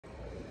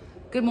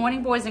Good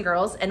morning, boys and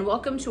girls, and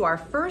welcome to our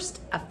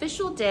first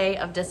official day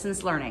of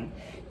distance learning.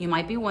 You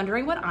might be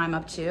wondering what I'm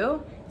up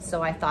to,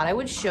 so I thought I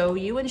would show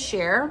you and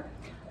share.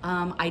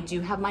 I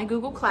do have my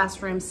Google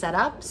Classroom set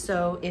up,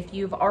 so if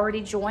you've already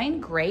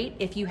joined, great.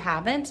 If you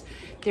haven't,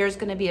 there's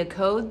gonna be a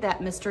code that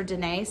Mr.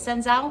 Dene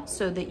sends out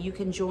so that you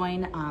can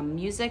join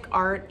music,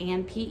 art,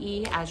 and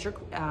PE as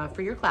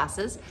for your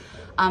classes.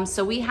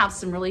 So we have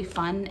some really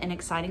fun and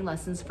exciting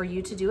lessons for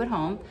you to do at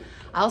home.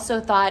 I also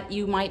thought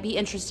you might be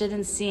interested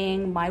in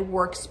seeing my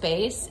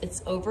workspace.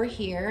 It's over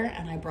here,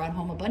 and I brought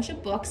home a bunch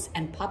of books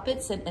and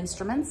puppets and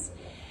instruments.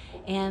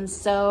 And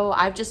so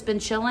I've just been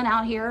chilling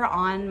out here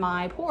on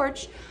my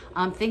porch,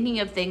 thinking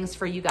of things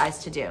for you guys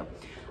to do.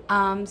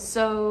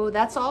 So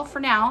that's all for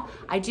now.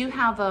 I do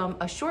have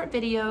a short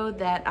video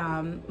that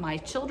my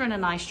children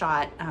and I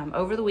shot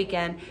over the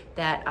weekend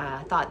that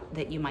I thought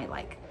that you might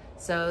like.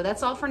 So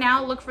that's all for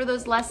now. Look for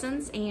those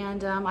lessons,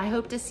 and I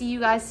hope to see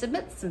you guys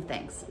submit some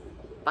things.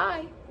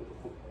 Bye.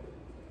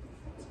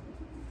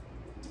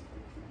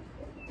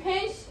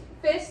 Pinch,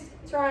 fist,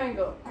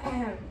 triangle.